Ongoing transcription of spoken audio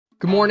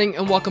Good morning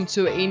and welcome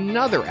to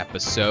another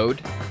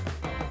episode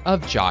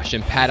of Josh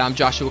and Pat. I'm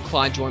Joshua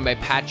Klein, joined by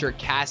Patrick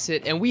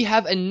Cassett, and we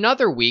have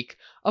another week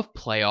of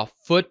playoff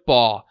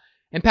football.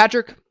 And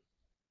Patrick,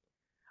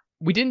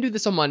 we didn't do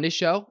this on Monday's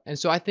show, and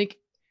so I think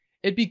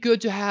it'd be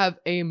good to have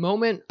a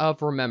moment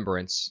of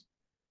remembrance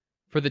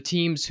for the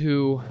teams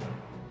who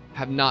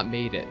have not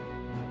made it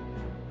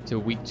to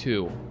week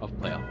 2 of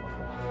playoff football.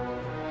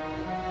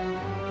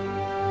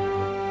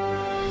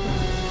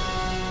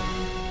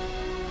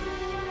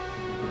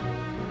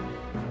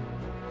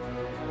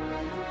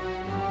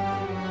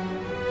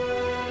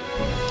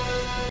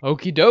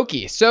 Okie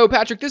dokie. So,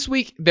 Patrick, this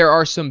week there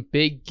are some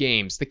big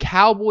games. The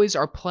Cowboys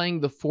are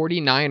playing the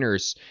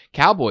 49ers.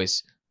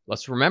 Cowboys,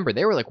 let's remember,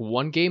 they were like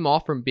one game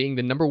off from being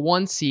the number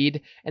 1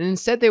 seed, and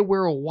instead they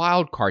were a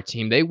wild card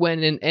team. They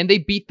went in and they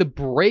beat the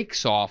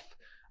brakes off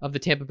of the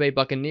Tampa Bay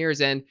Buccaneers,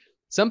 and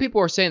some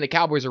people are saying the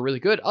Cowboys are really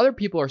good. Other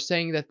people are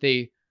saying that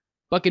the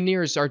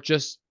Buccaneers are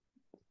just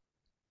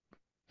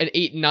an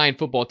 8-9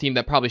 football team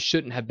that probably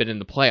shouldn't have been in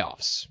the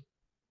playoffs.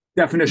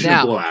 Definition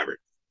of below average.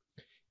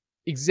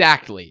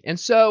 Exactly. And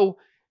so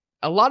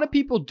a lot of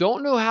people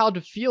don't know how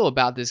to feel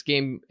about this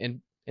game in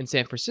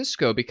San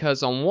Francisco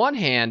because on one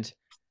hand,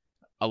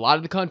 a lot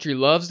of the country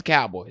loves the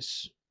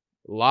Cowboys.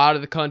 A lot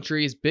of the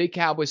country is big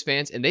Cowboys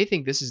fans, and they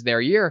think this is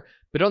their year.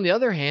 But on the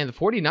other hand, the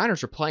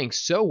 49ers are playing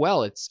so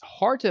well, it's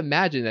hard to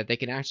imagine that they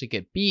can actually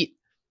get beat.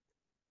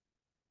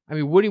 I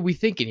mean, what are we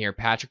thinking here,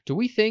 Patrick? Do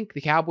we think the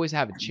Cowboys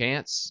have a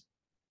chance?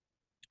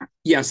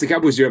 Yes, the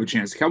Cowboys do have a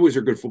chance. The Cowboys are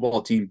a good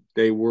football team.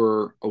 They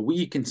were a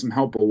week and some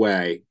help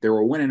away. They were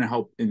a win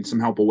and some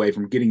help away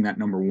from getting that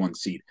number 1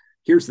 seed.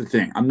 Here's the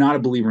thing. I'm not a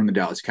believer in the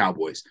Dallas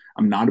Cowboys.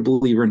 I'm not a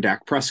believer in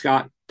Dak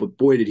Prescott, but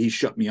boy, did he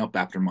shut me up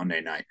after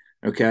Monday night.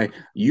 Okay.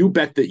 You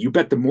bet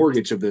the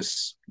mortgage of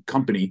this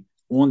company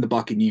on the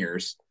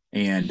Buccaneers,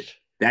 and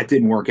that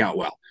didn't work out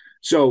well.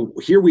 So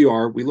here we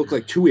are. We look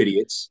like two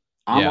idiots.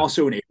 I'm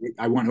also an idiot.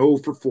 I went 0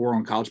 for 4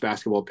 on college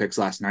basketball picks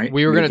last night.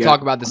 We were going to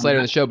talk about this later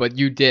in the show, but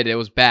you did. It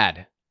was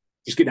bad.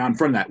 Just get down in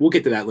front of that. We'll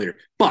get to that later.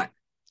 But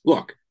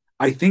look,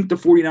 I think the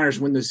 49ers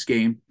win this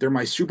game. They're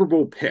my Super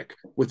Bowl pick.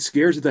 What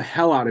scares the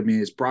hell out of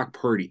me is Brock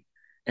Purdy.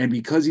 And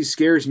because he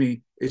scares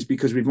me is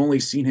because we've only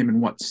seen him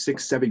in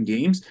 6-7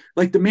 games.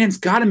 Like, the man's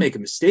got to make a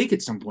mistake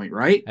at some point,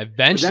 right?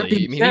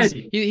 Eventually. I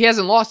mean, he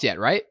hasn't lost yet,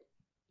 right?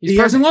 He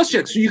hasn't lost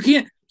yet. So you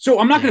can't. So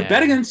I'm not going to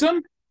bet against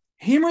him.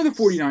 Hammer the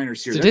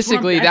 49ers here.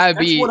 Statistically, that's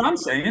what I'm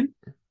saying.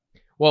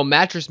 Well,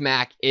 Mattress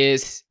Mac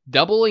is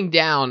doubling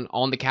down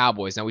on the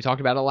Cowboys. Now, we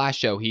talked about it last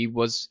show. He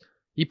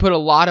put a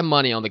lot of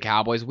money on the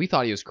Cowboys. We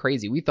thought he was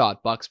crazy. We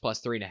thought Bucks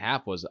plus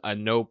 3.5 was a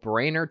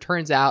no-brainer.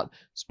 Turns out,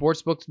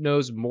 Sportsbook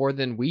knows more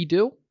than we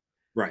do.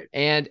 Right.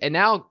 And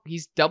now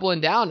he's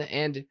doubling down.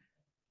 And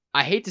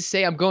I hate to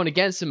say I'm going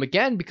against him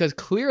again because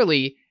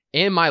clearly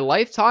in my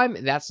lifetime,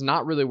 that's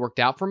not really worked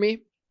out for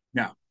me.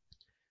 No.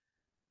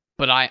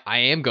 But I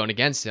am going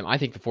against him. I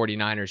think the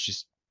 49ers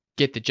just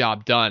get the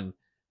job done.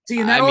 See,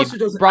 and that also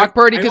doesn't... Brock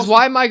Purdy, because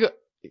why am I...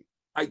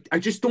 I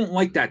just don't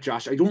like that,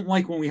 Josh. I don't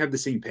like when we have the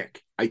same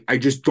pick. I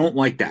just don't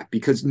like that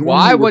because...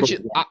 Why would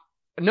you... I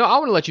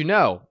want to let you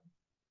know.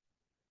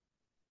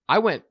 I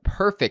went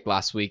perfect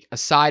last week,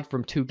 aside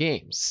from 2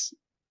 games.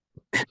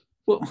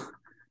 Well,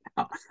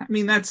 I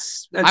mean,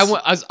 that's I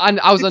was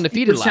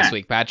undefeated last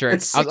week, Patrick. I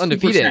was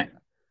undefeated.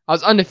 I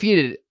was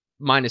undefeated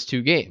minus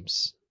 2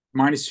 games.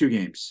 Minus 2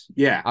 games.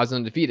 Yeah. I was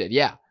undefeated.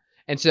 Yeah.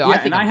 And so I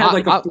think I had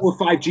like a 4 or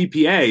 5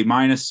 GPA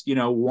minus,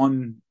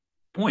 1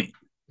 point.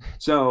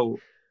 So.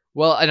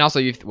 Well, and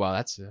also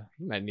that's,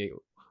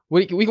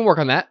 we can work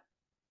on that.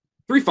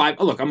 3.5.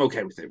 Oh, look, I'm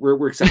okay with it.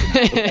 We're accepting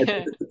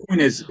that. The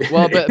point is.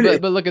 Well,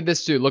 but look at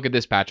this too. Look at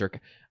this, Patrick.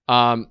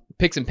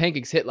 Picks and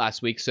Pancakes hit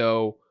last week.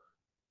 So,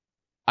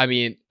 I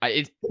mean,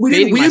 we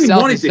didn't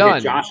want it to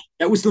hit, Josh.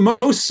 That was the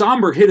most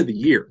somber hit of the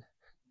year.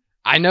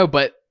 I know,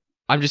 but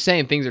I'm just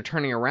saying things are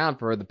turning around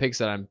for the picks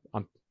that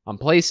I'm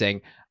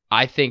placing.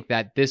 I think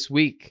that this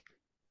week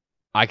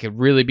I could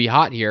really be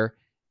hot here.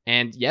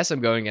 And yes,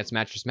 I'm going against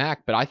Mattress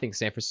Mac, but I think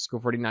San Francisco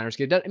 49ers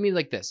get it done. I mean,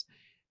 like this.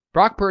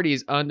 Brock Purdy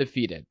is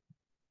undefeated.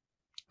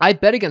 I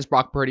bet against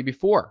Brock Purdy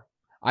before.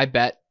 I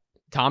bet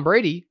Tom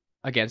Brady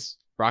against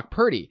Brock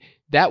Purdy.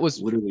 That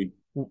was literally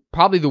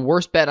probably the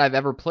worst bet I've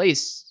ever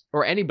placed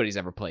or anybody's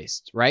ever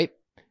placed, right?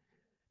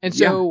 And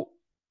so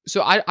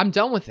I'm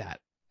done with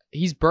that.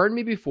 He's burned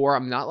me before.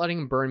 I'm not letting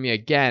him burn me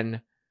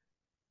again.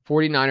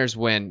 49ers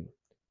win.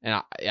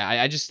 And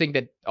I just think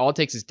that all it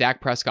takes is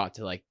Dak Prescott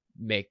to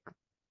make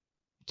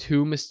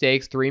 2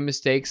 mistakes, 3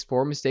 mistakes,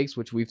 4 mistakes,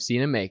 which we've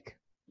seen him make.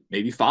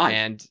 Maybe 5.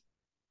 And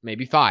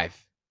maybe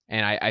 5.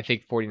 And I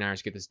think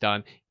 49ers get this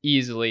done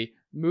easily.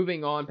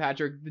 Moving on,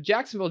 Patrick, the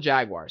Jacksonville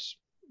Jaguars.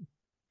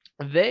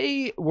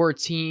 They were a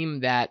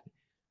team that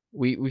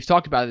we've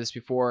talked about this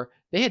before.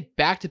 They had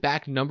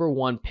back-to-back number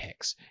 1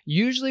 picks.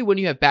 Usually when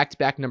you have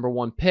back-to-back number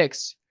 1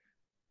 picks,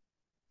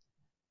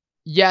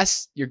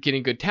 yes, you're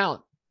getting good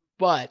talent,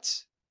 but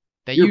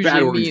that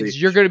usually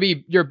means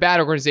you're a bad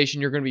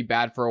organization. You're going to be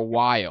bad for a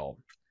while.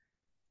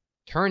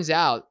 Turns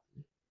out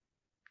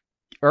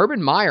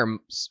Urban Meyer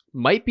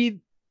might be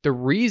the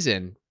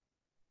reason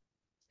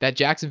that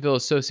Jacksonville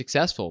is so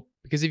successful.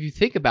 Because if you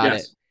think about it,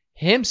 Yes.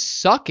 him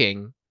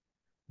sucking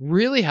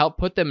really helped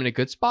put them in a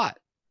good spot.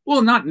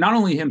 Well, not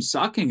only him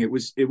sucking, it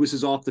was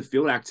his off the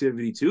field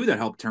activity too that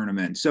helped turn him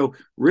in. So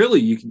really,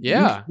 you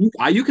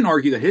can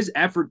argue that his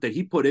effort that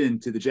he put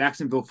into the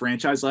Jacksonville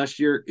franchise last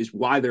year is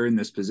why they're in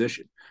this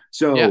position. Yeah,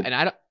 So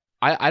and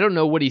I don't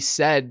know what he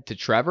said to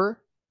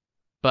Trevor,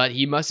 but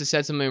he must have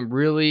said something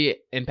really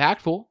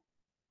impactful.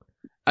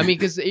 I mean,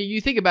 because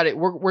you think about it,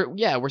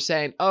 we're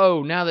saying,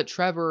 oh, now that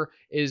Trevor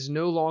is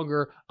no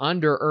longer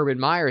under Urban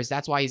Meyers,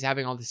 that's why he's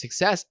having all the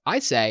success. I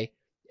say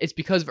it's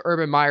because of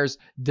Urban Meyer's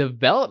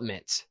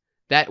development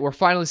that we're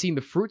finally seeing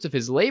the fruits of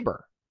his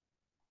labor.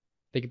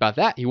 Think about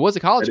that. He was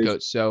a college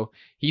coach, so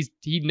he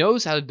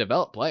knows how to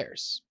develop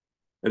players.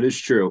 that is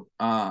true.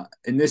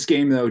 In this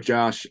game, though,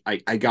 Josh,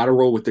 I got to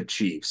roll with the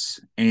Chiefs,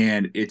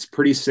 and it's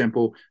pretty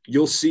simple.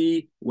 You'll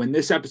see when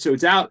this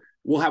episode's out,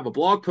 we'll have a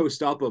blog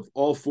post up of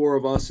all four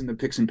of us in the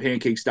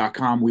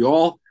picksandpancakes.com. We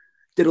all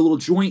did a little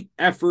joint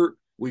effort.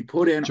 We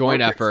put in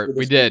joint effort.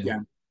 We did.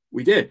 Weekend.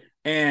 We did.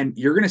 And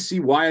you're going to see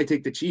why I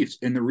take the Chiefs.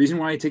 And the reason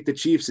why I take the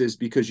Chiefs is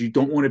because you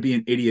don't want to be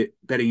an idiot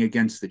betting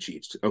against the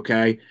Chiefs.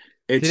 Okay.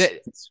 It's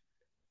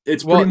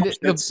pretty much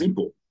that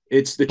simple.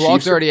 It's the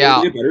Chiefs already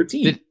out. A better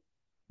team.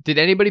 Did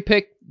anybody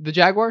pick the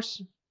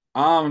Jaguars?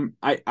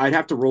 I'd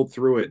have to roll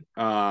through it.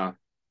 But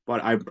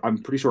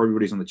I'm pretty sure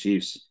everybody's on the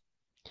Chiefs.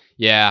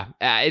 Yeah.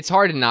 It's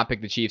hard to not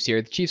pick the Chiefs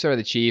here. The Chiefs are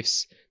the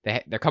Chiefs.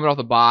 They're coming off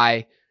the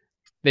bye.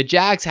 The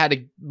Jags had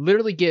to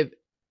literally give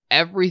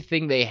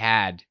everything they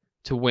had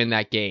to win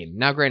that game.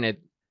 Now, granted,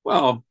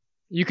 well,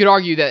 you could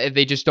argue that if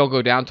they just don't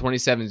go down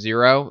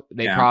 27-0,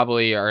 they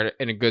probably are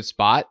in a good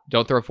spot.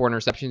 Don't throw 4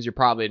 interceptions, you're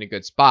probably in a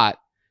good spot.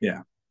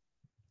 Yeah.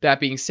 That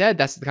being said,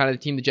 that's the kind of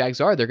team the Jags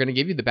are. They're going to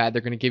give you the bad.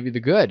 They're going to give you the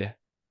good.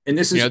 And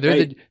this is they're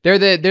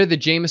the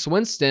Jameis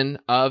Winston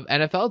of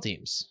NFL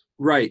teams.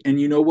 Right.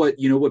 And you know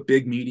what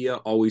big media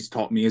always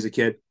taught me as a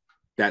kid?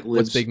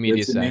 What's big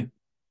media say?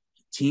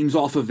 Teams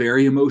off a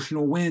very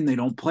emotional win, they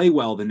don't play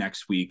well the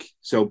next week.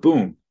 So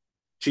boom,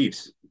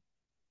 Chiefs.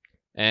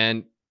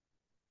 And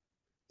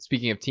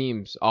speaking of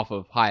teams off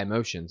of high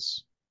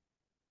emotions,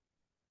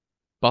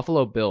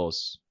 Buffalo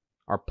Bills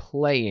are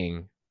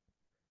playing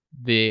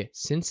the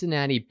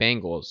Cincinnati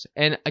Bengals,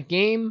 and a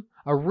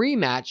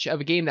rematch of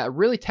a game that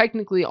really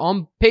technically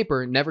on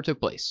paper never took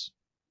place.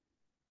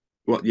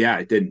 Well, yeah,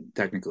 it didn't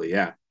technically,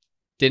 yeah.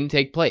 Didn't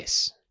take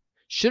place.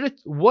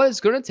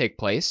 Was going to take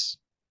place.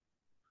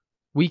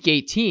 Week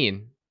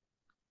 18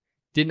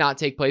 did not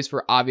take place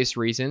for obvious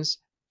reasons,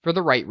 for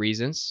the right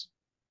reasons.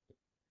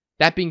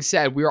 That being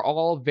said, we are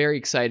all very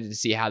excited to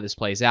see how this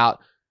plays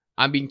out.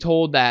 I'm being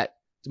told that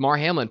Damar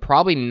Hamlin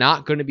probably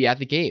not going to be at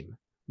the game,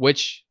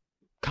 which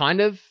kind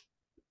of,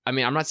 I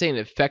mean, I'm not saying it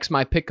affects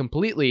my pick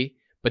completely,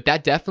 but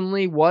that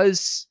definitely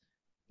was,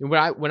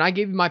 when I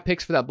gave you my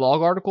picks for that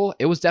blog article,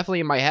 it was definitely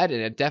in my head,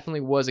 and it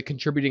definitely was a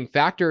contributing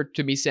factor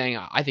to me saying,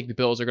 I think the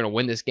Bills are going to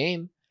win this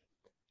game.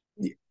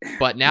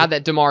 But now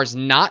that Damar's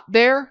not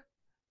there,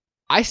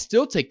 I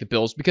still take the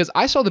Bills because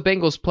I saw the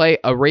Bengals play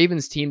a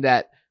Ravens team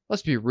that,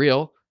 let's be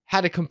real,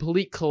 had a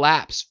complete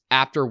collapse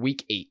after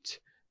week 8.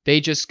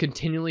 They just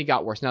continually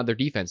got worse. Now their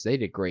defense, they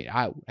did great.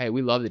 Hey,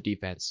 we love the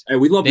defense. Hey,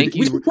 we love it.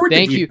 We support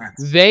the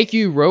defense. Thank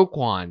you,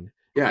 Roquan.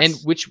 Yes.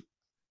 And which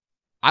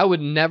I would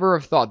never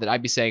have thought that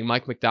I'd be saying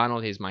Mike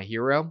McDonald is my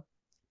hero,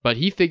 but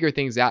he figured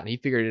things out and he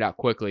figured it out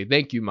quickly.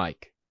 Thank you,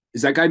 Mike.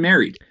 Is that guy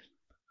married?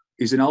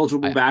 He's an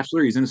eligible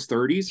bachelor. He's in his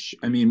 30s.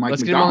 I mean, Mike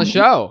let's McDonald. Get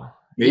him on the show.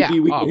 Maybe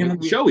we get him on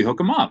the show. We hook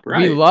him up,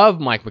 right? We love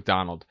Mike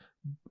McDonald.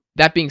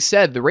 That being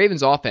said, the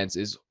Ravens offense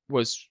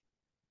was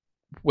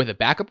with a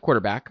backup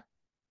quarterback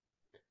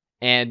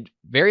and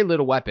very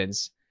little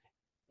weapons.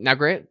 Now,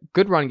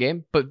 good run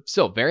game, but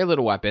still very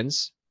little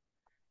weapons.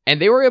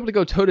 And they were able to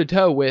go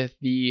toe-to-toe with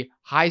the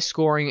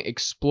high-scoring,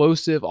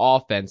 explosive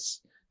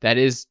offense that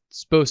is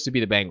supposed to be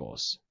the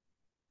Bengals.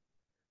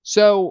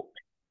 So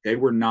they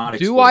were not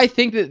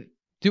explosive.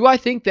 Do I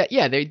think that,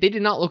 yeah, they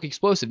did not look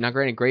explosive. Now,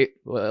 granted, great,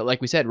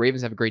 like we said,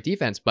 Ravens have a great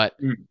defense, but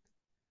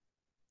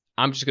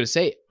I'm just going to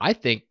say, I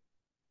think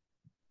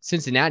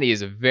Cincinnati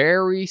is a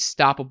very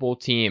stoppable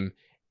team,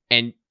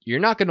 and you're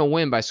not going to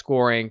win by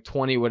scoring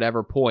 20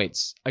 whatever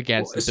points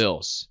against the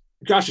Bills.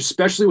 Josh,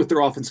 especially with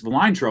their offensive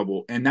line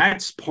trouble, and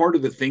that's part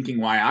of the thinking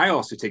why I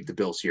also take the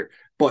Bills here.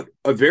 But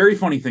a very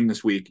funny thing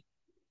this week,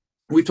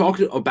 we talked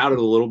about it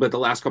a little bit the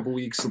last couple of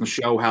weeks on the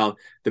show, how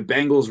the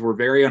Bengals were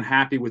very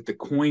unhappy with the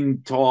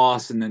coin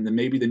toss and then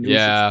maybe the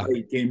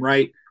new game,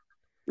 right?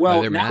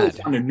 Well, now they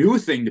found a new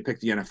thing to pick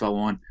the NFL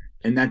on,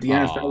 and that the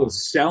NFL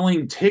is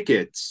selling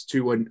tickets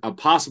to a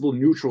possible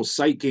neutral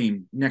site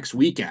game next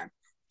weekend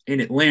in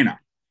Atlanta,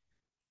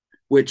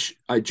 which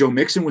Joe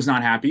Mixon was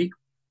not happy.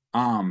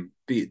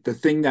 The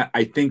thing that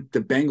I think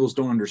the Bengals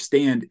don't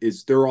understand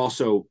is they're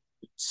also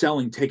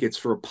selling tickets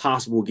for a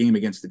possible game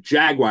against the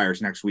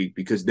Jaguars next week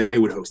because they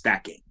would host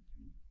that game.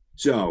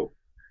 So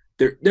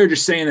they're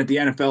just saying that the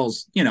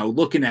NFL's,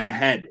 looking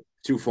ahead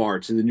too far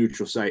to the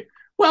neutral site.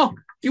 Well,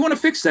 if you want to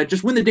fix that,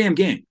 just win the damn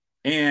game.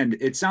 And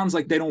it sounds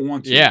like they don't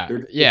want to.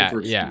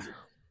 Yeah.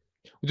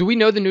 Do we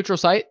know the neutral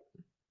site?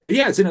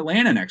 Yeah, it's in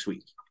Atlanta next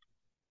week.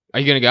 Are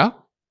you gonna go?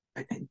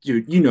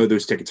 Dude, you know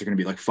those tickets are going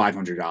to be like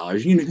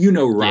 $500. You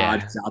know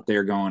Raj Yeah. is out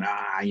there going,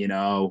 Hey,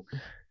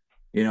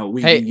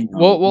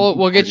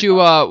 we'll get you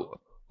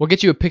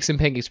a Picks and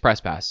Pancakes press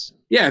pass.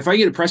 Yeah, if I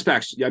get a press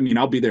pack, I mean,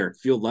 I'll be there,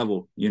 field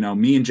level. Me and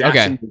Okay.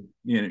 Jackson,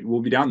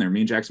 we'll be down there. Me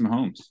and Jackson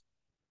Mahomes.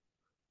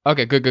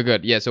 Okay,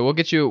 good. Yeah, so we'll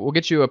get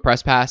you a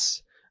press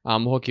pass.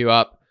 We'll hook you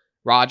up.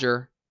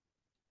 Roger,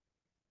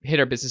 hit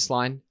our business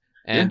line,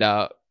 and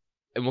Yeah.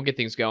 and we'll get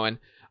things going.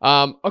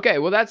 Okay,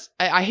 well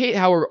I hate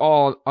how we're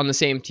all on the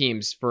same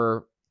teams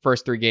for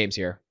first 3 games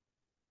here.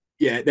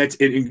 Yeah, that's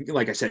it.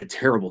 Like I said,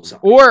 terrible sign.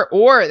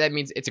 Or that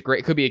means it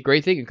could be a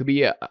great thing. It could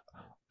be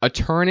a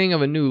turning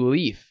of a new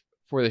leaf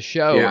for the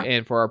show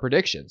and for our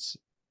predictions.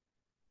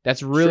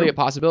 That's really a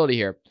possibility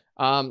here.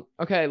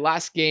 Okay,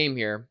 last game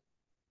here.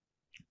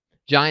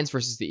 Giants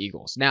versus the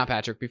Eagles. Now,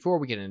 Patrick, before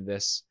we get into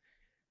this,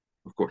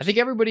 of course, I think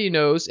everybody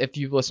knows, if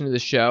you've listened to the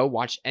show,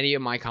 watched any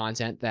of my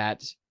content,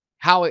 that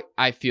how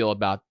I feel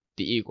about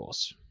the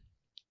Eagles.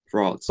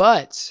 Frauds.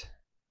 But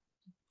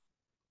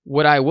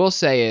what I will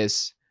say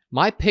is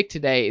my pick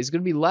today is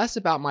going to be less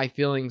about my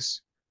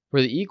feelings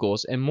for the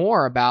Eagles and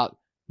more about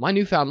my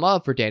newfound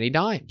love for Danny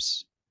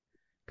Dimes.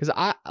 Because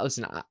I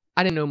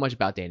didn't know much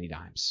about Danny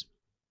Dimes.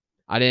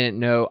 I didn't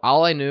know.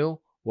 All I knew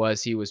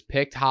was he was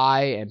picked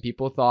high and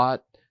people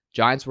thought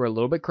Giants were a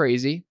little bit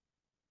crazy.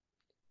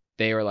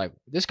 They were like,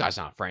 this guy's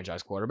not a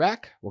franchise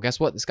quarterback. Well, guess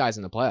what? This guy's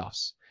in the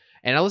playoffs.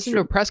 And I listened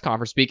to a press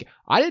conference speak.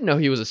 I didn't know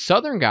he was a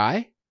Southern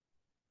guy.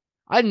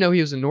 I didn't know he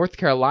was a North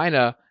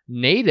Carolina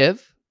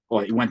native.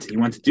 Well, he went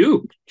to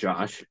Duke,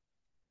 Josh.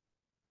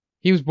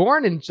 He was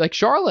born in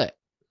Charlotte.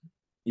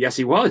 Yes,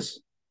 he was.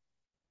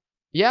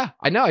 Yeah,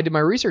 I know. I did my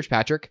research,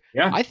 Patrick.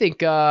 Yeah. I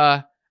think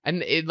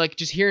and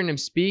just hearing him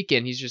speak,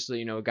 and he's just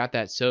got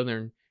that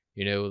Southern,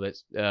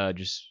 let's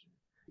just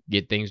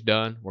get things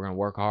done. We're gonna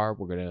work hard.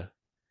 I'm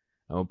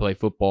gonna play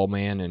football,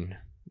 man, and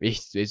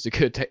it's a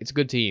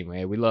good team,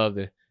 man. We love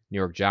the New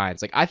York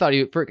Giants. I thought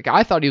he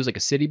was like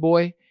a city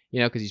boy,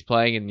 because he's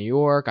playing in New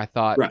York. I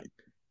thought, right.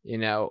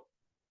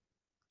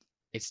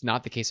 It's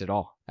not the case at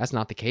all. That's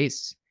not the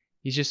case.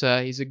 He's just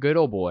he's a good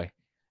old boy,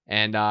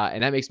 and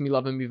that makes me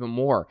love him even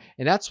more.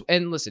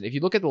 And listen, if you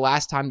look at the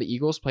last time the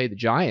Eagles played the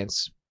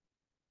Giants,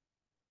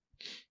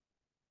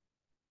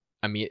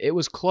 I mean, it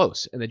was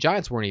close, and the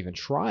Giants weren't even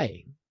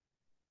trying.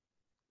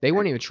 They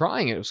weren't even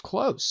trying. It was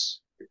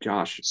close.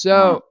 Josh.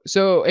 So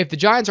if the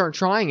Giants aren't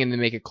trying and they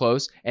make it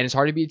close, and it's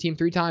hard to beat a team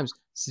 3 times,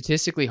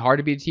 statistically hard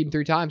to beat a team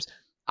 3 times,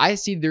 I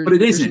see but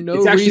it isn't. No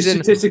it's actually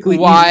reason statistically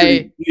why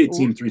easier to beat a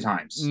team 3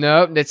 times.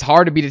 No, it's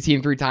hard to beat a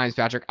team 3 times,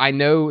 Patrick. I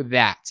know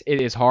that.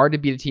 It is hard to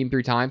beat a team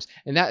 3 times,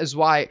 and that is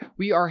why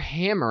we are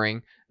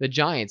hammering the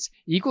Giants.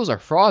 Eagles are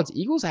frauds.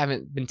 Eagles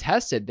haven't been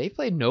tested. They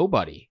played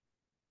nobody.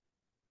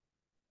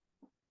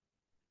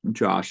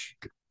 Josh.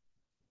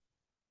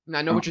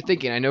 I know what you're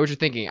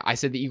thinking. I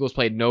said the Eagles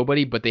played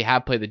nobody, but they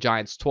have played the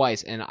Giants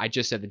twice, and I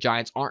just said the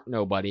Giants aren't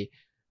nobody.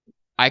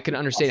 I can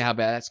understand how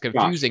bad that's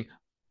confusing.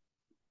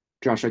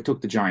 Josh, I took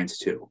the Giants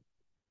too.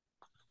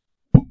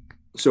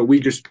 So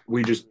we picked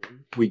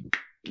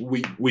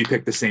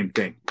the same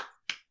thing.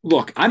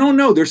 Look, I don't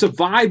know. There's a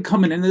vibe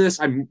coming into this.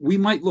 We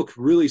might look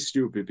really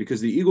stupid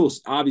because the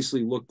Eagles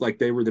obviously looked like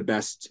they were the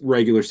best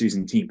regular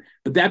season team.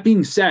 But that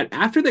being said,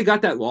 after they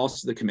got that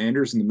loss to the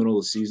Commanders in the middle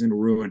of the season to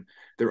ruin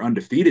their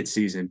undefeated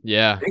season, they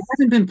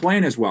haven't been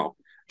playing as well.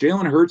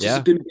 Jalen Hurts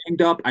has been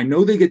banged up. I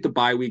know they get the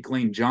bye week.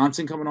 Lane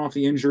Johnson coming off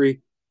the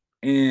injury,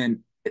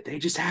 and they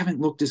just haven't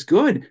looked as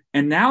good.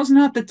 And now's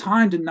not the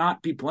time to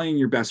not be playing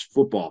your best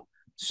football.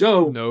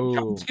 So,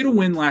 Giants get a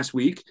win last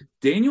week.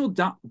 Daniel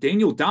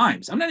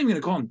Dimes. I'm not even going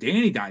to call him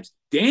Danny Dimes.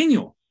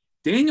 Daniel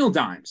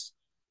Dimes.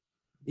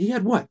 He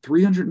had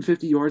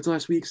 350 yards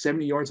last week,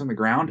 70 yards on the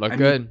ground.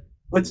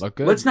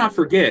 Let's not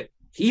forget,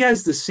 he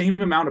has the same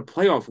amount of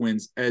playoff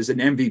wins as an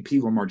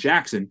MVP Lamar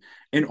Jackson,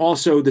 and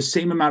also the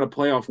same amount of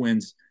playoff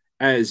wins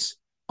as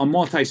a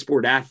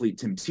multi-sport athlete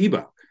Tim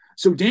Tebow.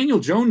 So Daniel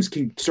Jones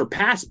can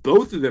surpass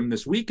both of them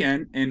this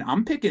weekend, and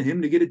I'm picking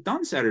him to get it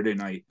done Saturday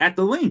night at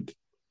the Link.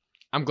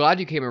 I'm glad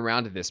you came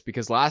around to this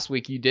because last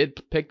week you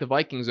did pick the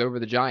Vikings over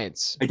the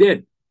Giants. I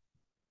did.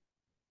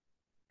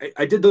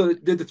 I did the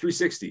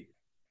 360.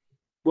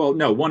 Well,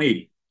 no,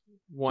 180.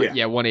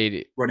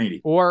 180.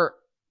 180. Or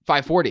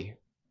 540.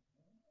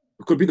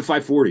 It could be the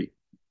 540.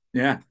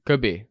 Yeah.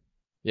 Could be.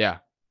 Yeah.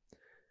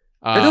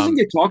 That doesn't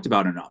get talked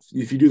about enough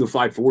if you do the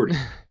 540.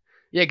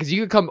 Yeah, because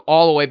you could come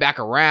all the way back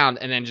around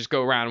and then just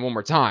go around one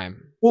more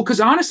time. Well,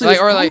 because honestly,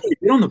 I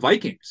did on the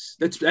Vikings.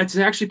 That's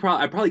actually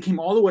I probably came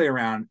all the way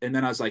around, and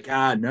then I was like,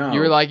 no.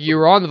 You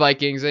were on the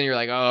Vikings, and you're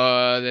like,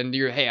 then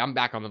hey, I'm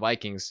back on the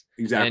Vikings.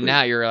 Exactly. And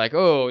now you're like,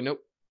 oh, nope.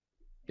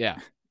 Yeah.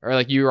 Or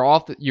like you were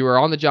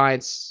on the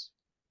Giants.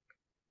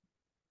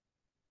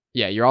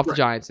 Yeah, you're off the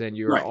Giants, and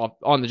you're off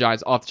the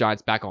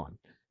Giants, back on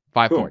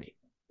 540. Boom.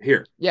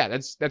 Here. Yeah,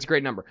 that's a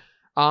great number.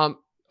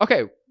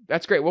 Okay,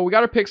 that's great. Well, we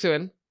got our picks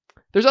in.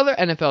 There's other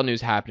NFL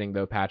news happening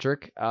though,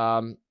 Patrick.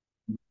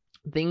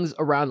 things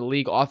around the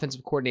league.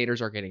 Offensive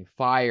coordinators are getting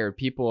fired.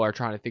 People are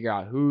trying to figure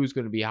out who's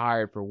going to be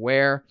hired for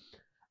where.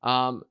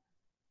 Um,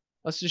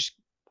 let's just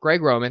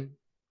Greg Roman,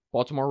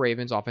 Baltimore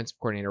Ravens offensive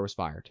coordinator, was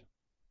fired.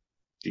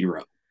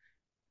 0.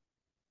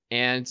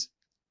 And,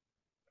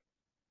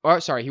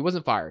 sorry, he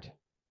wasn't fired.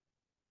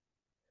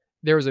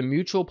 There was a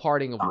mutual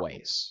parting of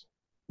ways.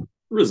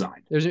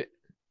 Resigned.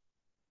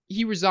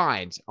 He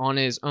resigned on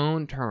his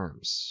own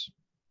terms.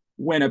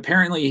 When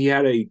apparently he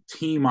had a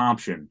team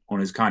option on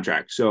his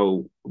contract.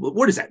 So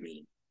what does that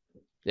mean?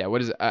 Yeah,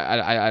 what is it?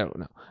 I don't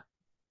know.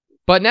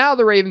 But now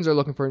the Ravens are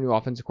looking for a new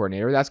offensive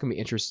coordinator. That's going to be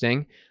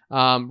interesting.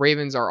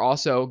 Ravens are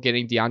also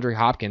getting DeAndre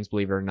Hopkins,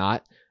 believe it or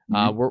not.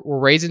 We're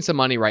raising some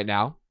money right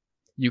now.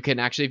 You can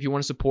actually, if you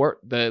want to support,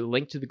 the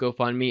link to the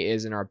GoFundMe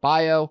is in our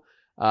bio.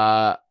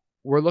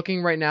 We're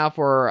looking right now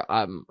for,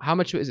 how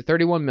much is it?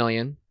 31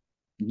 million,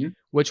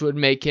 which would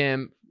make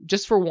him,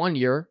 just for 1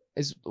 year,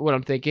 is what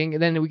I'm thinking.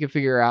 And then we can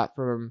figure out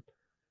from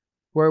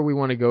where we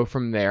want to go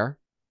from there.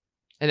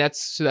 And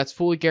that's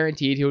fully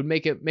guaranteed. He would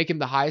make him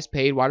the highest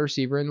paid wide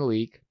receiver in the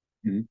league.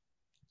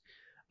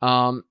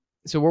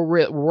 So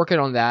we're working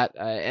on that.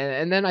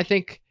 And then I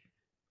think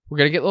we're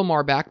going to get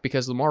Lamar back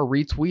because Lamar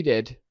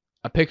retweeted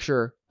a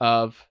picture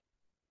of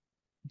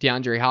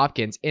DeAndre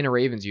Hopkins in a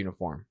Ravens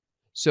uniform.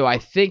 So I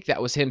think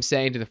that was him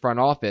saying to the front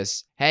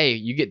office, hey,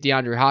 you get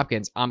DeAndre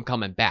Hopkins, I'm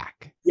coming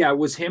back. Yeah,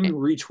 was him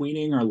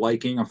retweeting or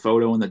liking a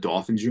photo in the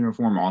Dolphins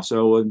uniform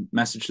also a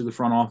message to the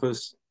front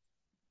office?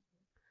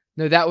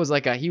 No, that was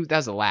like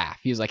that's a laugh.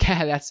 He was like,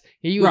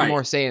 he was right.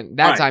 more saying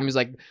that time. He was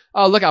like,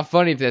 oh, look how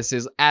funny this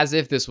is, as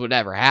if this would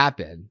ever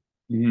happen.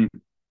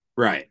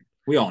 Right.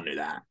 We all knew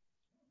that.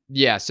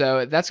 Yeah,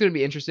 so that's going to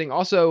be interesting.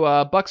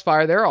 Also, Bucks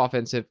fire their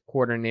offensive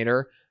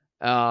coordinator.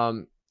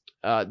 The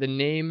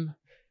name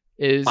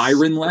is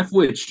Byron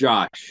Leftwich,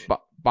 Josh.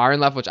 Byron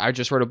Leftwich. I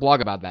just wrote a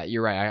blog about that.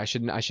 You're right. I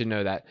should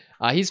know that.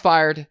 He's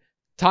fired.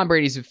 Tom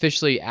Brady's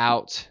officially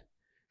out.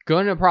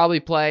 Going to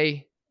probably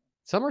play.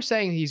 Some are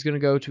saying he's going to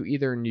go to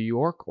either New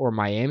York or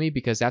Miami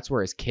because that's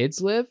where his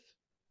kids live.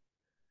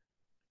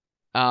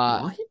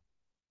 What?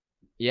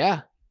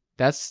 Yeah,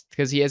 that's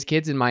because he has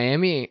kids in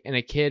Miami and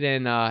a kid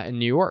in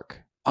New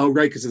York. Oh,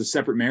 right, because of the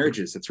separate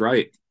marriages. That's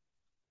right.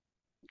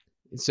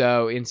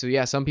 So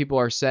yeah, some people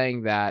are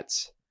saying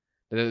that's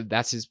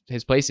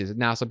his places.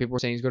 Now some people are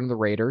saying he's going to the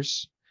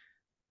Raiders.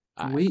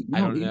 Wait, no,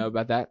 I don't know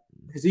about that.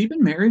 Has he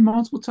been married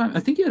multiple times? I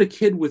think he had a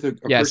kid with a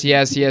yes, he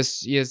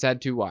has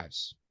had 2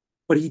 wives.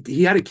 But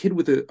he had a kid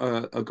with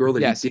a girl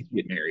that he did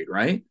get married,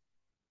 right?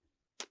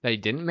 That he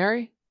didn't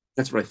marry?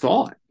 That's what I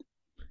thought.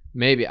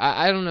 Maybe.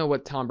 I don't know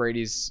what Tom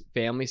Brady's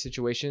family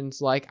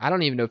situation's like. I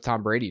don't even know if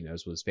Tom Brady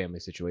knows what his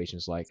family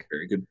situation's like.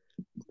 Very good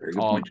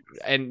point.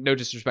 And no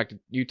disrespect to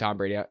you, Tom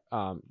Brady.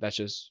 That's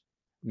just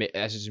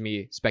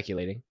me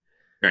speculating.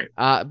 Right.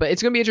 But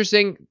it's going to be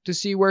interesting to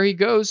see where he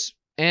goes.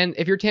 And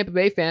if you're Tampa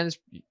Bay fans,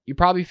 you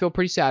probably feel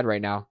pretty sad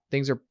right now.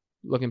 Things are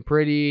looking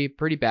pretty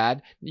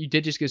bad. You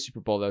did just get a Super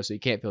Bowl, though, so you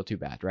can't feel too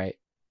bad, right?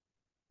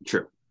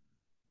 True.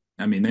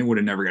 I mean, they would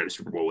have never got a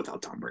Super Bowl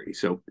without Tom Brady,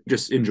 so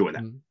just enjoy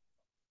that.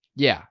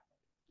 Yeah,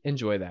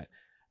 enjoy that.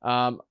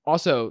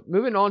 Also,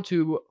 moving on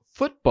to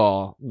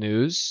football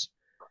news,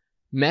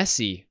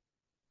 Messi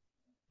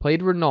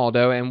played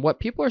Ronaldo, and what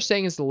people are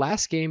saying is the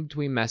last game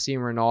between Messi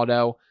and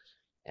Ronaldo,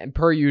 and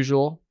per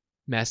usual,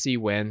 Messi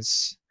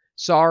wins.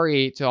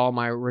 Sorry to all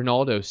my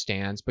Ronaldo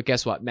stans, but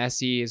guess what?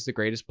 Messi is the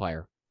greatest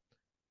player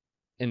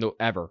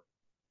ever.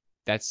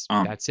 That's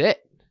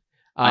it.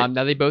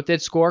 Now they both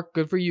did score.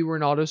 Good for you,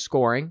 Ronaldo,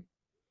 scoring.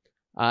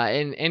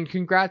 And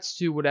congrats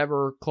to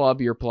whatever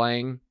club you're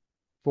playing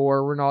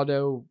for,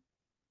 Ronaldo,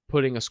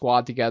 putting a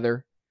squad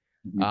together.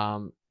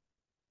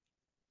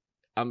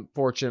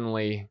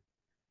 Unfortunately,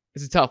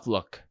 it's a tough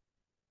look.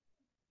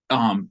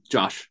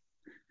 Josh,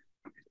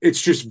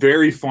 it's just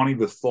very funny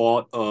the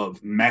thought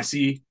of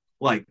Messi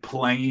like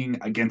playing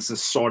against the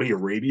Saudi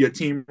Arabia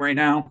team right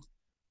now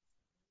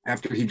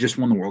after he just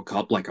won the World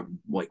Cup like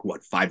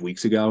 5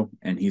 weeks ago,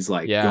 and he's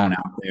like going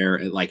out there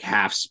at like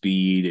half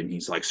speed and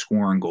he's like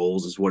scoring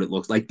goals is what it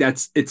looks like.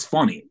 It's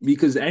funny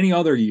because any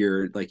other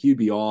year like he'd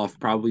be off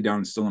probably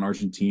down still in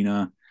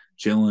Argentina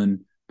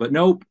chilling, but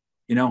nope,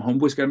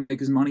 homeboy's got to make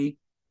his money,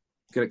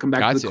 got to come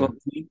back to the club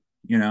team,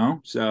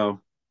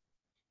 so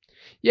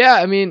yeah.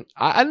 I mean,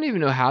 I don't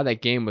even know how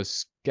that game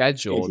was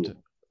scheduled.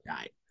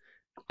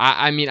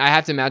 I mean, I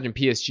have to imagine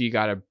PSG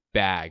got a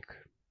bag,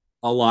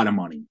 a lot of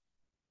money.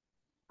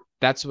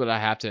 That's what I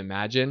have to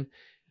imagine.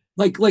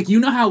 Like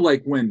how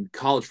like when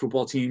college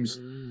football teams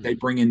they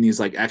bring in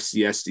these like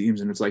FCS teams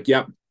and it's like,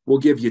 yep, we'll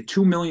give you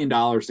 $2 million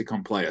to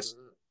come play us.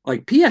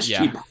 Like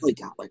PSG probably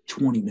got like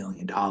 $20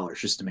 million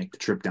just to make the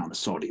trip down to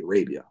Saudi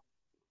Arabia.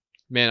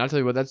 Man, I'll tell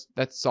you what,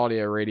 that's Saudi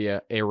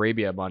Arabia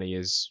money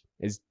is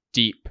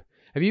deep.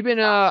 Have you been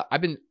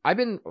I've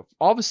been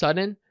all of a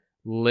sudden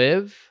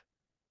live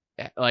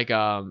like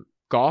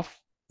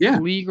golf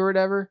league or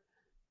whatever.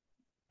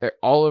 They're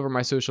all over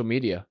my social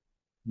media.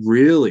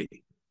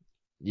 Really?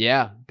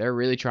 Yeah, they're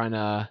really trying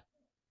to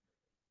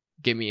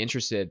get me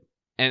interested.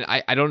 And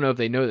I don't know if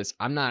they know this.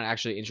 I'm not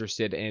actually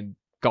interested in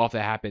golf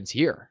that happens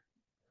here.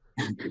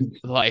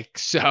 Like,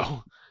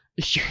 so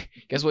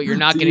guess what? You're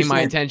not So you're getting my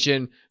saying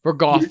attention for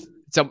golf.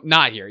 So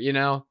not here,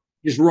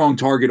 just wrong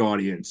target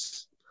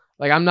audience.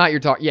 Like, I'm not your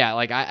talk. Yeah,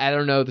 like, I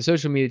don't know. The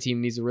social media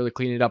team needs to really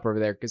clean it up over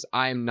there because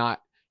I am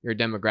not your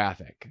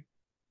demographic.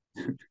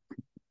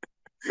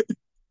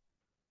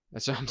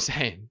 That's what I'm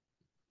saying.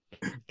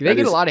 They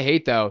get a lot of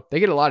hate, though. They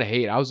get a lot of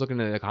hate. I was looking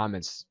at the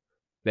comments.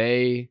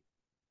 There's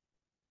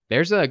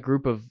a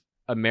group of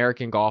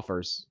American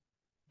golfers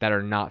that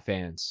are not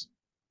fans.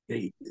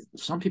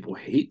 Some people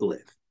hate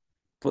Liv,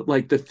 but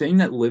like the thing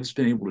that Liv's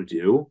been able to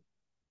do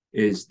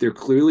is they're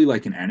clearly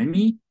like an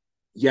enemy,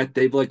 yet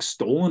they've like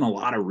stolen a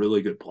lot of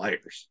really good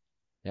players.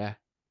 Yeah.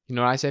 You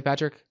know what I say,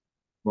 Patrick?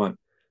 What?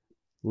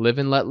 Live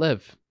and let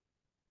live.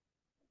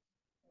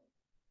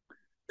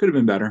 Could have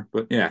been better,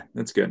 but yeah,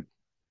 that's good.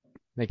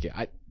 Thank you.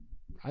 I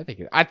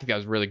think that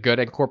was really good.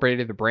 I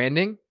incorporated the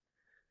branding.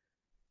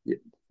 Yeah,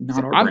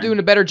 I'm doing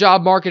a better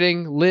job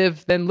marketing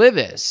Live than Liv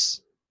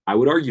is. I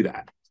would argue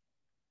that.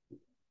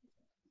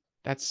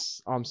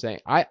 That's all I'm saying.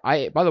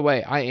 I by the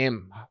way, I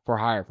am for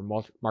hire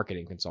for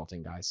marketing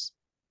consulting, guys.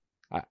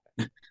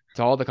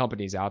 To all the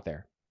companies out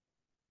there.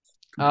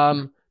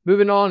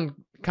 Moving on,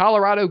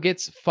 Colorado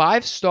gets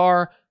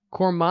 5-star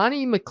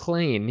Cormani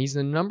McLean. He's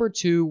the number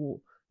 2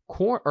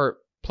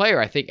 player,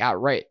 I think,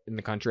 outright in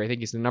the country. I think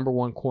he's the number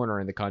 1 corner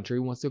in the country. He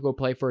wants to go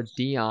play for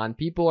Dion.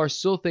 People are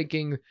still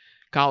thinking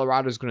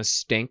Colorado's going to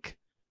stink.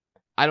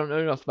 I don't know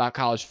enough about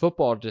college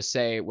football to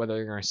say whether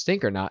they're going to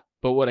stink or not.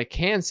 But what I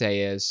can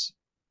say is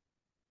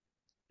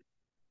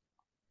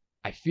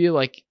I feel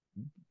like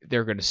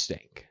they're going to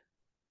stink.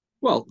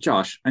 Well,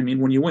 Josh, I mean,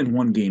 when you win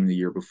one game the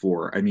year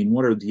before, I mean,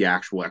 what are the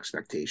actual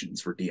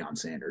expectations for Deion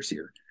Sanders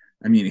here?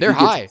 I mean, they're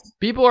high.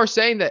 People are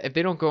saying that if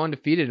they don't go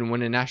undefeated and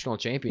win a national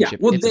championship,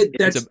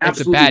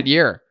 it's a bad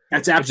year.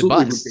 That's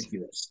absolutely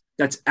ridiculous.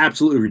 That's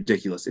absolutely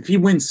ridiculous. If he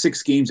wins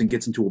 6 games and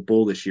gets into a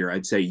bowl this year,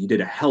 I'd say you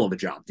did a hell of a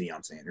job,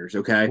 Deion Sanders.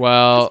 Okay.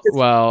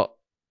 Well,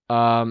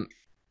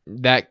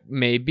 that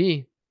may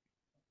be.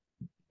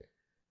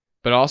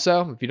 But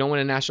also, if you don't win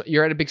a national,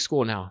 you're at a big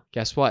school now.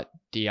 Guess what,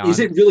 Deion? Is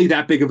it really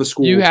that big of a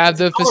school? You have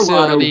the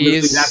facilities.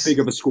 Really that big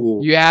of a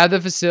school? You have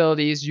the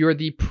facilities. You're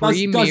the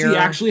premier. Does he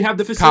actually have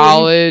the facilities?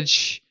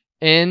 College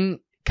in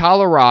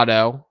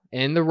Colorado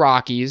in the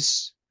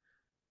Rockies.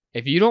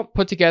 If you don't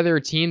put together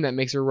a team that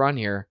makes a run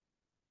here,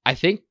 I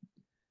think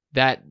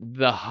that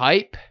the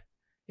hype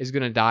is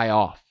going to die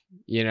off.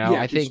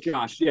 I think,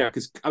 Josh,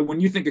 because when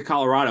you think of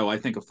Colorado, I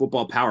think of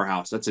football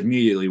powerhouse. That's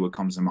immediately what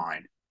comes to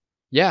mind.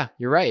 Yeah,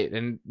 you're right,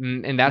 and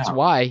that's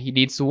why he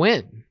needs to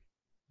win.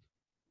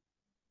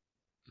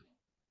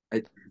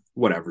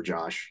 Whatever,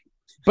 Josh.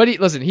 But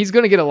he's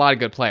going to get a lot of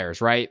good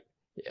players, right?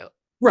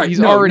 Right. He's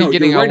already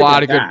getting a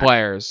lot of good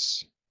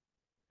players.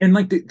 And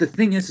like the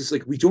thing is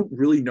like we don't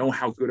really know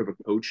how good of a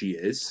coach he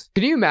is.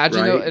 Can you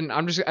imagine though?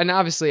 And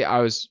obviously I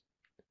was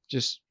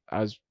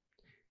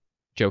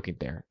joking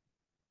there.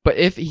 But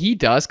if he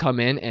does come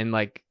in and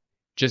like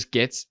just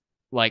gets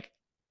like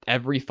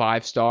every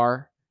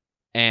 5-star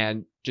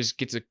and just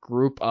gets a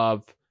group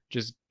of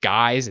just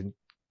guys and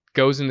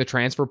goes in the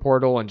transfer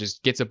portal and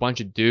just gets a bunch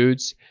of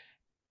dudes,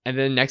 and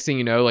then next thing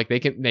you know, like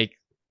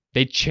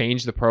they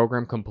change the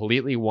program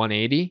completely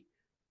 180.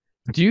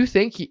 Do you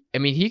think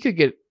he could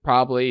get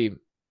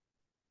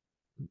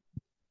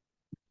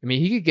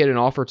an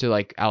offer to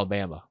like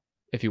Alabama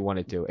if he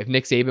wanted to. If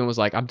Nick Saban was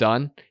like, I'm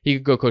done, he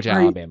could go coach at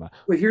Alabama.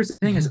 But here's the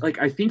thing is, like,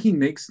 I think he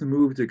makes the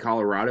move to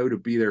Colorado to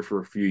be there for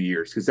a few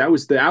years because that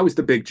was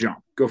the big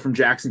jump. Go from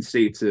Jackson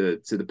State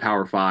to the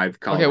Power 5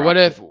 Colorado.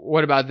 Okay,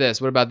 what about this?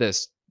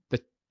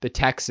 The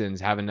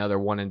Texans have another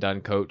one and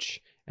done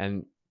coach,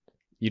 and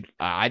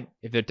I'm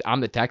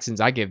the Texans,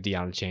 I give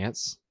Deion a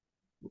chance.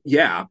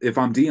 Yeah, if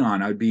I'm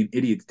Deion, I'd be an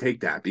idiot to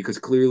take that because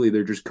clearly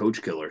they're just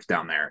coach killers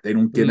down there. They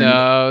don't give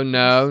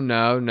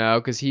no,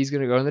 because he's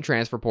going to go in the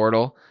transfer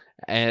portal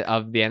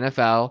of the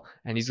NFL,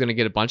 and he's going to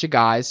get a bunch of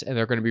guys, and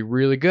they're going to be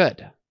really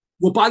good.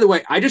 Well, by the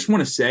way, I just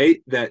want to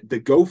say that the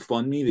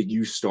GoFundMe that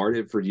you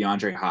started for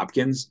DeAndre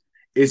Hopkins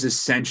is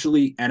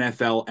essentially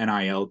NFL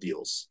NIL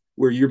deals,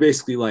 where you're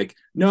basically like,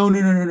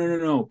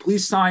 no,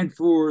 please sign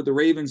for the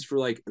Ravens for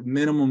like a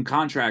minimum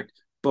contract,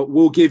 but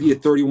we'll give you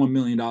 $31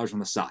 million on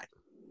the side.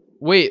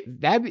 Wait,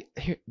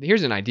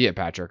 here's an idea,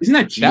 Patrick. Isn't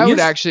that genius?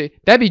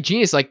 That'd be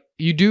genius. Like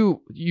you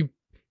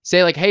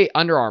say like, hey,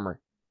 Under Armour,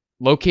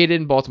 located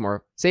in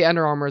Baltimore. Say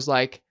Under Armour is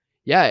like,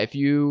 yeah, if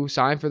you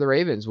sign for the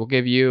Ravens, we'll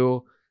give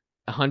you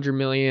 $100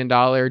 million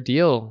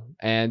deal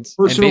and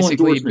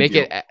basically make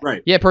it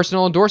right. Yeah,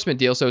 personal endorsement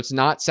deal. So it's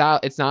not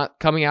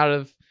coming out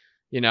of,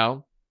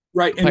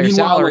 right. And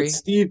meanwhile, like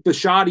Steve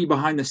Bisciotti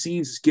behind the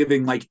scenes is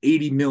giving like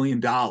 $80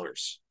 million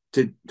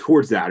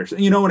towards that, or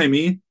you know what I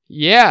mean?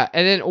 Yeah,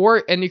 and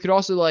then you could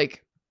also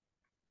like,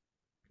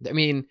 I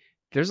mean,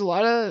 there's a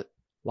lot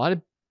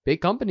of big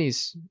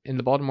companies in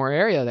the Baltimore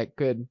area that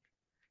could.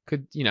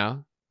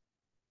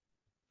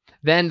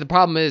 Then the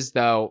problem is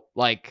though,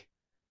 like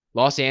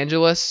Los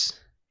Angeles,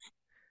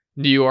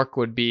 New York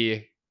would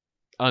be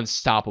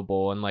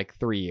unstoppable in like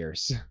 3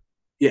 years.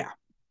 Yeah.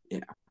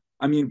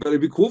 I mean, but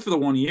it'd be cool for the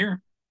 1 year.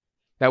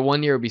 That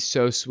one year would be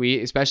so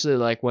sweet, especially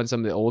like when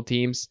some of the old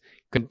teams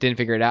didn't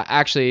figure it out.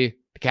 Actually,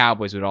 the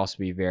Cowboys would also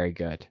be very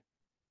good.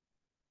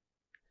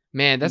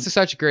 Man, that's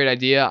such a great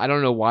idea. I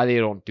don't know why they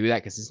don't do that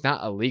because it's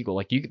not illegal.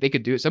 Like they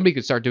could do it. Somebody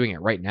could start doing it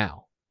right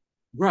now.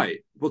 Right.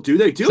 Well, do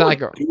they do it?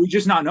 Do we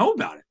just not know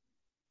about it?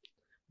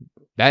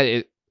 That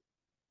is.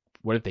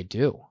 What if they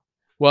do?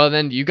 Well,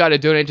 then you got to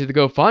donate to the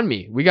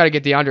GoFundMe. We got to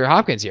get DeAndre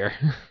Hopkins here.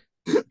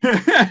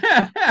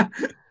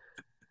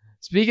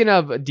 Speaking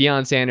of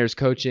Deion Sanders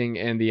coaching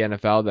in the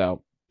NFL,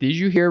 though, did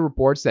you hear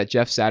reports that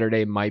Jeff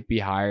Saturday might be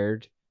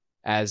hired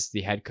as the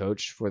head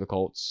coach for the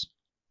Colts?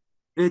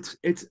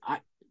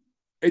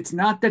 It's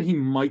not that he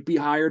might be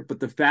hired, but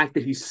the fact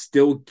that he's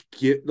still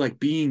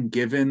being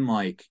given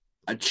like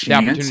a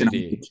chance and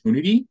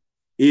opportunity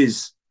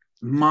is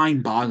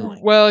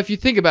mind-boggling. Well, if you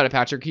think about it,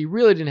 Patrick, he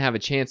really didn't have a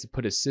chance to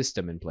put his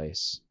system in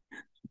place.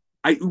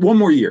 One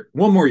more year.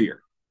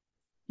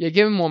 Yeah,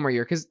 give him one more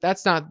year because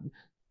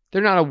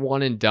they're not a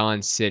one and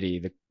done city.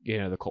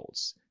 The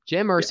Colts.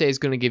 Jim Irsay is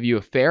going to give you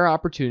a fair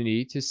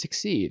opportunity to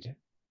succeed.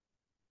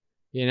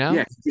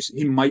 Yeah,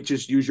 he might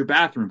just use your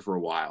bathroom for a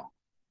while.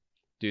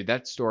 Dude,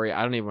 that story,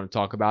 I don't even want to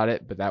talk about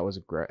it, but that was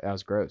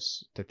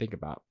gross to think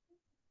about.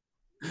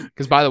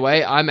 Because by the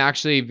way, I'm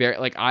actually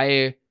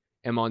I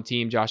am on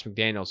team Josh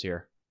McDaniels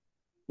here.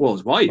 Well,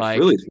 his wife,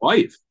 his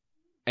wife.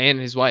 And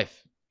his wife.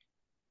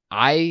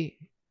 I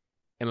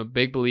am a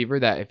big believer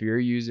that if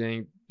you're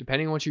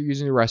depending on what you're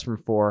using the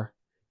restroom for,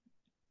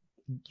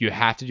 you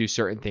have to do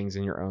certain things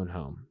in your own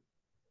home.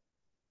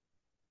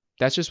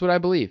 That's just what I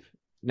believe.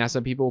 Now,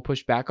 some people will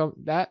push back on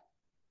that.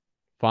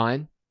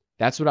 Fine.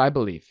 That's what I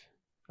believe.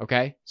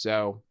 Okay?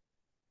 So,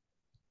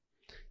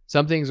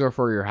 some things are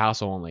for your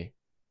house only.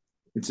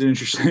 It's an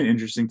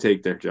interesting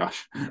take there,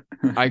 Josh.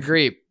 I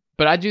agree.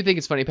 But I do think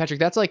it's funny, Patrick.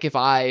 That's like if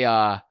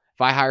I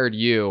hired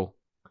you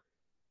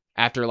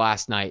after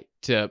last night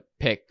to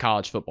pick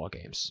college basketball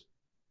games.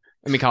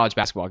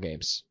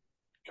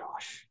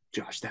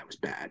 Josh, that was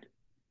bad.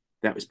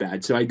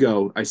 So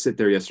I sit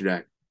there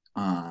yesterday.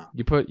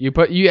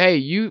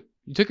 You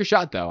took a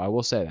shot though. I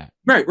will say that.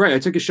 Right. I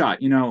took a shot.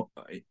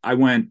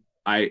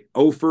 I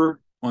offer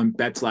on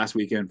bets last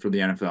weekend for the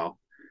NFL.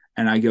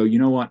 And I go, you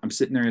know what? I'm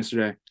sitting there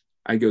yesterday.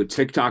 I go,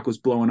 TikTok was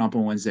blowing up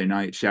on Wednesday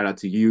night. Shout out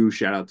to you.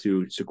 Shout out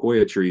to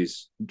Sequoia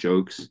Trees.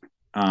 Jokes.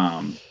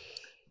 And,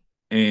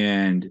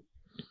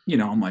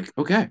 I'm like,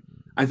 okay.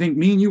 I think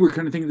me and you were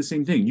kind of thinking the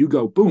same thing. You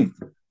go, boom.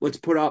 Let's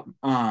put up,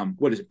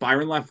 what is it?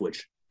 Byron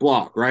Leftwich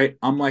blog, right?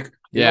 I'm like,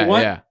 you know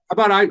what? How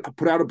about I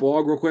put out a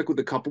blog real quick with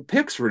a couple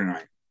picks for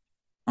tonight?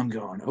 I'm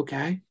going,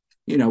 okay.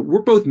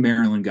 We're both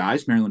Maryland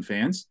guys, Maryland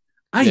fans.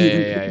 I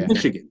even picked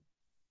Michigan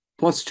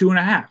plus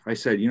 2.5. I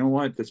said, you know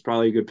what? That's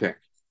probably a good pick.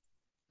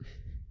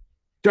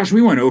 Josh,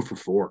 we went 0 for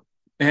 4.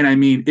 And I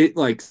mean,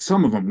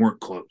 some of them weren't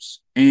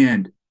close.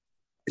 And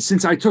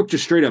since I took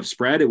just straight up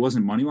spread, it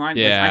wasn't money line.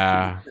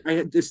 Yeah. I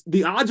had this,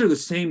 the odds are the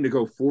same to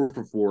go 4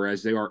 for 4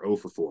 as they are 0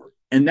 for 4.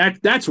 And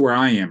that's where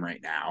I am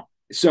right now.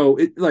 So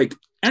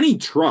any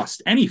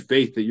trust, any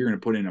faith that you're going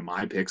to put into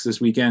my picks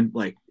this weekend,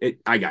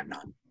 I got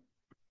none.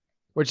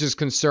 Which is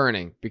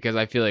concerning because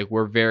I feel like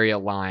we're very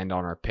aligned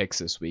on our picks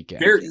this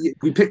weekend.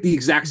 We picked the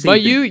exact same.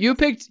 But you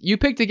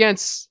picked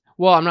against.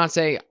 Well, I'm not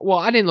saying. Well,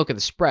 I didn't look at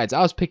the spreads.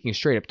 I was picking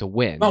straight up to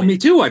win. Oh, me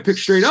too. I picked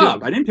straight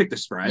up. I didn't pick the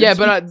spreads. Yeah,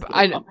 but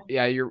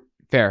yeah, you're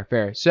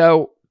fair.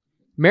 So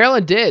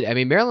Maryland did. I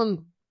mean,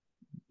 Maryland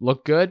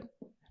looked good,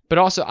 but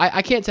also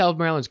I can't tell if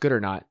Maryland's good or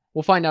not.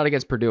 We'll find out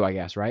against Purdue, I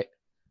guess, right?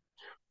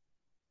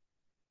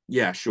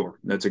 Yeah, sure.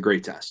 That's a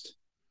great test.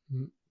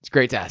 It's a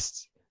great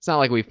test. It's not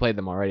like we've played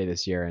them already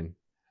this year and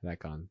that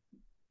gone.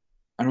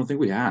 I don't think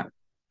we have.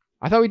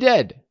 I thought we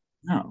did.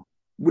 No,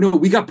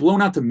 we got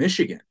blown out to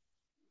Michigan.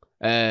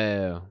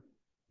 No,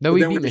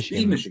 we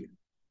beat Michigan.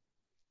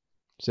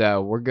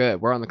 So we're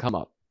good. We're on the come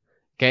up.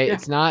 Okay,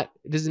 yeah.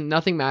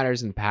 Nothing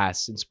matters in the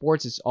past. In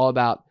sports, it's all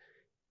about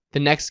the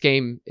next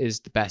game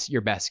is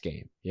your best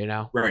game.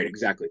 Right?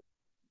 Exactly.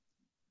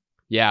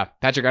 Yeah,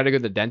 Patrick, I got to go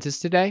to the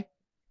dentist today.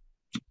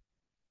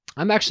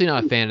 I'm actually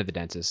not a fan of the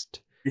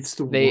dentist. It's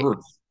the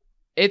worst.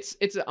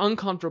 It's an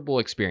uncomfortable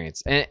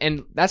experience.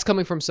 And that's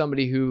coming from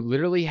somebody who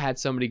literally had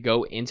somebody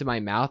go into my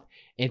mouth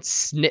and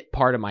snip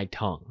part of my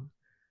tongue.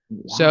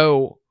 Wow.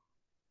 So,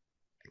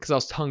 because I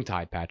was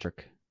tongue-tied,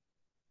 Patrick.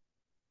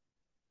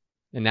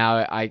 And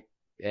now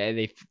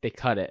they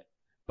cut it.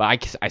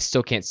 But I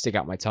still can't stick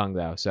out my tongue,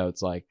 though. So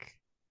it's like,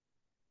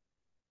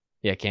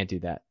 yeah, can't do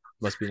that.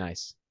 Must be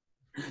nice.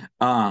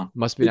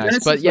 Must be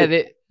nice. But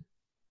yeah,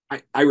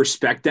 I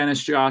respect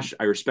dentists, Josh.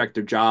 I respect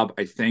their job.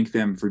 I thank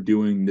them for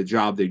doing the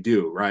job they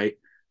do, right?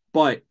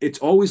 But it's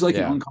always an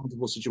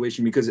uncomfortable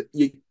situation because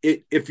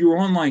if you're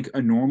on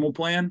a normal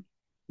plan,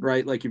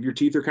 right? Like if your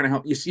teeth are kind of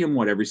healthy, you see them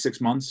every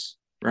 6 months,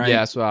 right?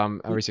 Yeah, so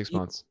every 6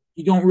 months.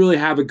 You don't really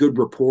have a good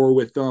rapport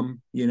with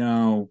them,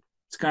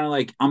 It's kind of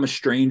like I'm a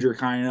stranger,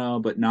 kind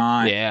of, but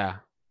not. Yeah.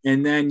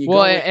 And then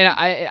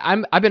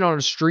I've been on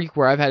a streak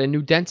where I've had a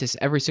new dentist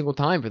every single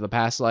time for the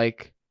past And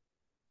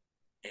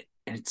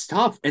it's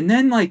tough. And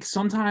then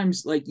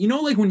sometimes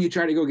when you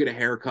try to go get a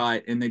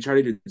haircut and they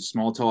try to do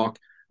small talk,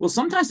 Well,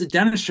 sometimes the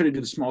dentist try to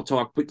do the small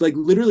talk, but like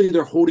literally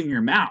they're holding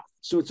your mouth.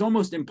 So it's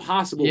almost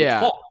impossible to Yeah.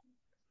 talk.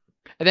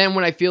 And then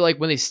when I feel like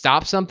when they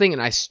stop something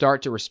and I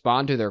start to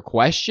respond to their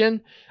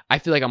question, I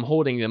feel like I'm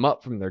holding them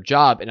up from their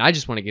job and I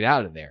just want to get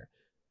out of there.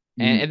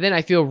 And then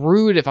I feel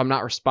rude if I'm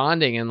not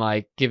responding and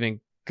like giving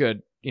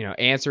good,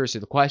 answers to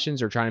the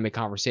questions or trying to make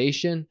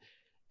conversation.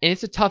 And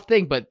it's a tough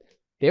thing, but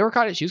she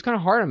was kind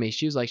of hard on me.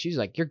 She was like,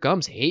 your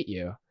gums hate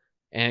you.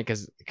 And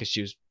because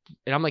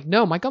and I'm like,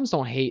 no, my gums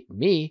don't hate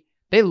me.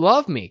 They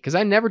love me because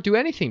I never do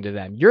anything to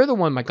them. You're the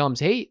one my gums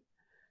hate.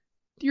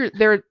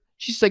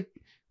 She's like,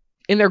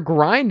 and they're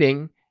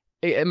grinding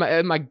and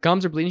my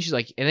gums are bleeding. She's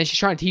like, and then she's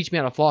trying to teach me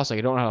how to floss. Like,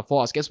 I don't know how to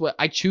floss. Guess what?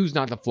 I choose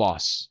not to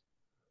floss.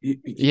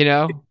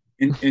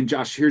 And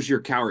Josh, here's your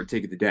coward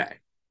take of the day.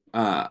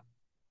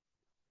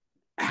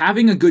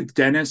 Having a good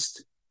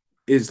dentist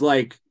is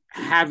like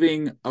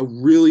having a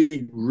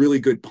really, really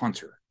good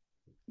punter.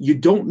 You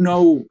don't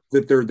know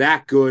that they're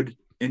that good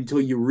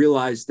until you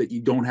realize that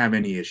you don't have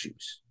any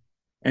issues.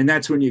 And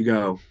that's when you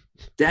go,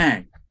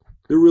 dang,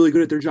 they're really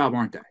good at their job,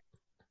 aren't they?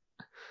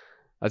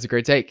 That's a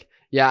great take.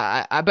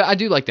 Yeah, but I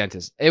do like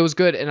dentists. It was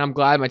good, and I'm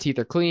glad my teeth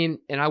are clean.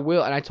 And I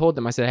will. And I told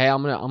them, I said, hey,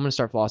 I'm gonna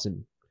start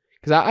flossing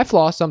because I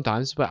floss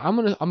sometimes, but I'm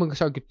gonna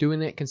start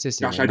doing it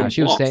consistently. Gosh, I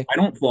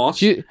don't floss.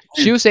 She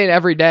was saying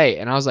every day,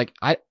 and I was like,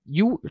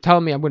 you were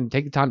telling me I'm going to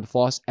take the time to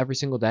floss every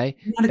single day?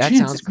 That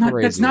sounds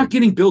crazy. That's not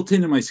getting built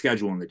into my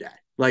schedule in the day.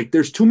 Like,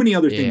 there's too many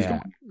other things going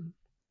on.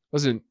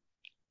 Listen,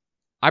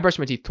 I brush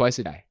my teeth twice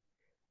a day,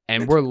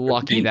 and we're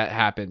lucky that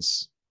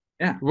happens.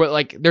 Yeah.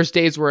 There's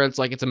days where it's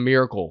like it's a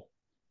miracle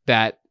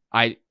that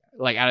I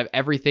out of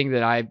everything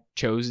that I've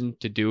chosen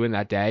to do in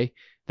that day,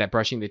 that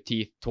brushing the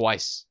teeth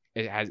twice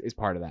is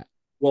part of that.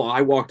 Well,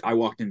 I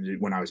walked into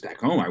when I was back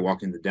home. I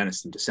walked into the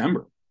dentist in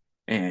December,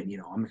 and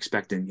I'm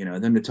expecting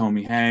them to tell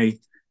me, hey,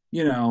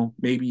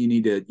 maybe you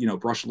need to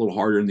brush a little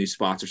harder in these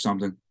spots or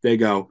something. They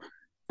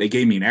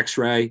gave me an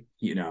X-ray.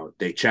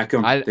 They check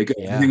them.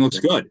 Everything looks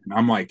good, and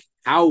I'm like,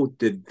 how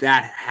did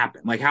that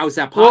happen? Like, how is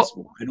that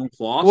possible? Well, I don't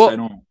floss. I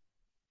don't.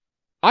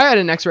 I had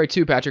an X-ray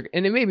too, Patrick,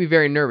 and it made me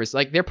very nervous.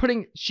 Like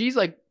she's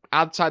like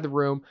outside the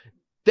room.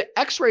 The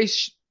X-ray,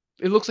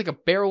 it looks like a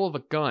barrel of a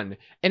gun,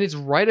 and it's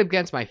right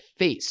against my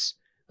face.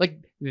 Like,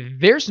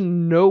 there's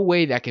no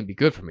way that can be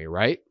good for me,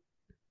 right?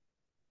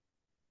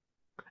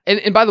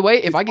 And by the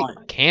way, if I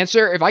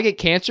get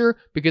cancer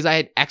because I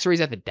had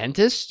X-rays at the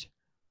dentist,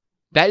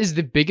 that is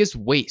the biggest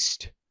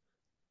waste.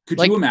 Could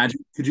you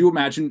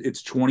imagine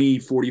it's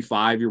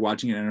 20:45, you're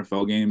watching an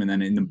NFL game, and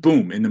then in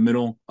the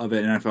middle of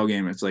an NFL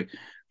game, it's like,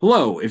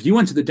 hello, if you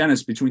went to the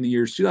dentist between the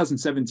years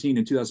 2017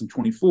 and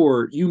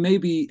 2024, you may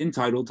be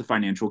entitled to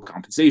financial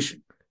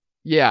compensation.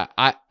 Yeah,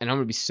 I'm going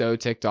to be so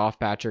ticked off,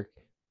 Patrick,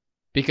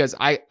 because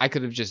I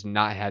could have just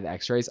not had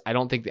X-rays. I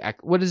don't think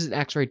what does an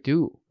X-ray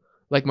do?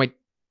 What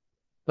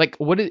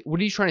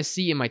are you trying to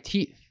see in my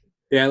teeth?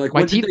 Yeah, like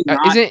my teeth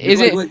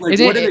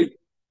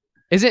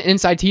isn't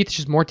inside teeth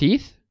just more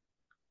teeth?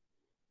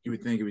 You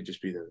would think it would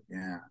just be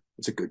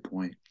that's a good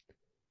point.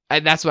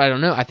 That's what I don't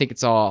know. I think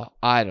it's all,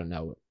 I don't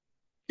know.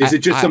 Is it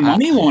just a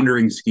money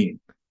laundering scheme?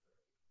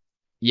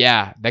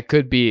 Yeah, that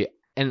could be.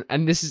 And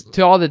this is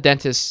to all the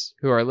dentists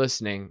who are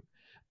listening.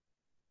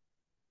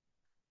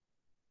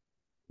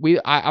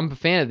 I'm a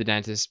fan of the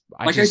dentist.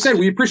 I said,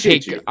 we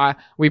appreciate you.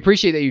 We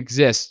appreciate that you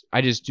exist.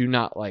 I just do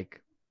not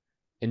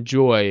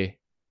enjoy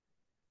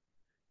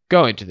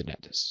going to the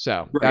dentist.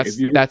 So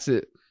that's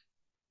it.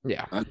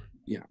 Yeah.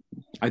 Yeah.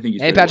 I think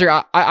Hey, Patrick,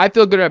 I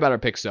feel good about our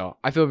picks, though.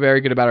 I feel very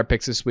good about our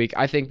picks this week.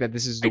 I think that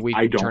this is the week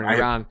we turn it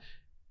around.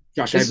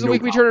 Josh, this is the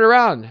week we turn it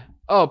around.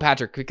 Oh,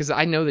 Patrick, because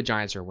I know the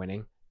Giants are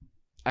winning.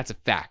 That's a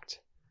fact.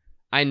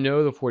 I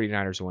know the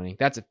 49ers are winning.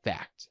 That's a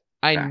fact.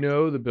 I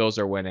know the Bills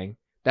are winning.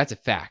 That's a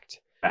fact.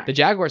 The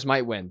Jaguars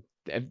might win.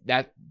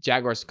 That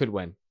Jaguars could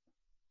win.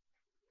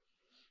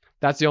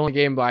 That's the only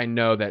game I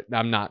know that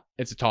I'm not.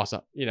 It's a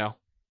toss-up,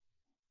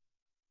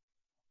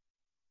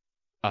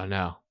 Oh,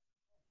 no.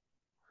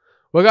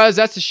 Well, guys,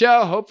 that's the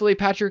show. Hopefully,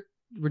 Patrick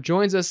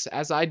rejoins us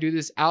as I do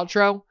this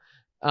outro.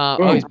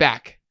 He's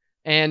back.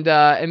 And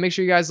make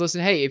sure you guys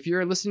listen. Hey, if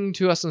you're listening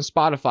to us on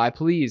Spotify,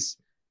 please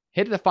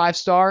hit the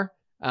 5-star.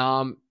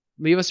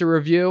 Leave us a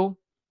review.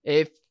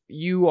 If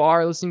you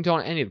are listening to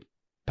on any of the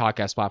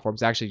podcast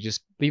platforms, actually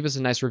just leave us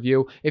a nice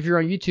review. If you're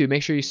on YouTube,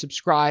 make sure you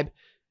subscribe.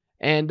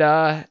 And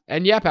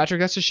yeah, Patrick,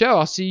 that's the show.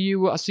 I'll see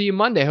you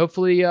Monday.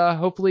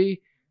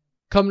 Hopefully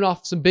coming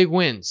off some big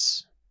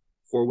wins.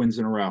 4 wins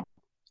in a row.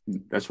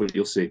 That's what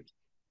you'll see.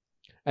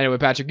 Anyway,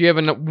 Patrick, you have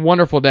a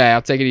wonderful day.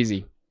 I'll take it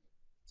easy.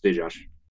 Stay, Josh.